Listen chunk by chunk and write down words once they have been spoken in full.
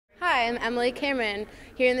Hi, I'm Emily Cameron,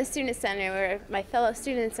 here in the Student Center where my fellow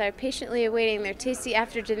students are patiently awaiting their tasty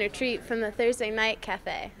after-dinner treat from the Thursday Night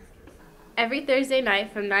Café. Every Thursday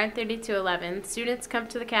night from 9:30 to 11, students come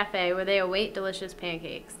to the cafe where they await delicious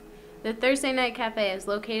pancakes. The Thursday Night Café is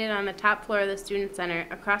located on the top floor of the Student Center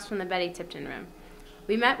across from the Betty Tipton Room.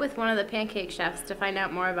 We met with one of the pancake chefs to find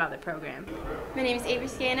out more about the program. My name is Avery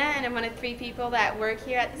Scana, and I'm one of 3 people that work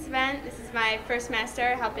here at this event. This is my first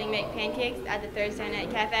semester helping make pancakes at the Thursday Night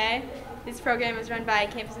Cafe. This program is run by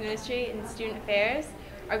Campus Ministry and Student Affairs.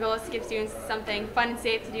 Our goal is to give students something fun and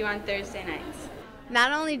safe to do on Thursday nights.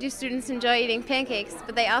 Not only do students enjoy eating pancakes,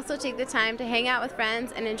 but they also take the time to hang out with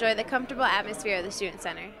friends and enjoy the comfortable atmosphere of the Student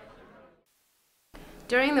Center.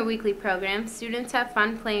 During the weekly program, students have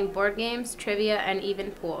fun playing board games, trivia, and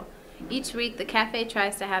even pool. Each week, the cafe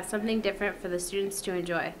tries to have something different for the students to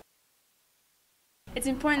enjoy. It's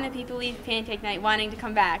important that people leave pancake night wanting to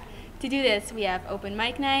come back. To do this, we have open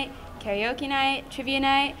mic night, karaoke night, trivia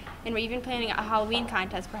night, and we're even planning a Halloween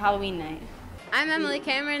contest for Halloween night. I'm Emily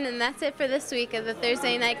Cameron, and that's it for this week of the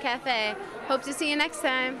Thursday Night Cafe. Hope to see you next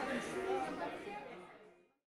time.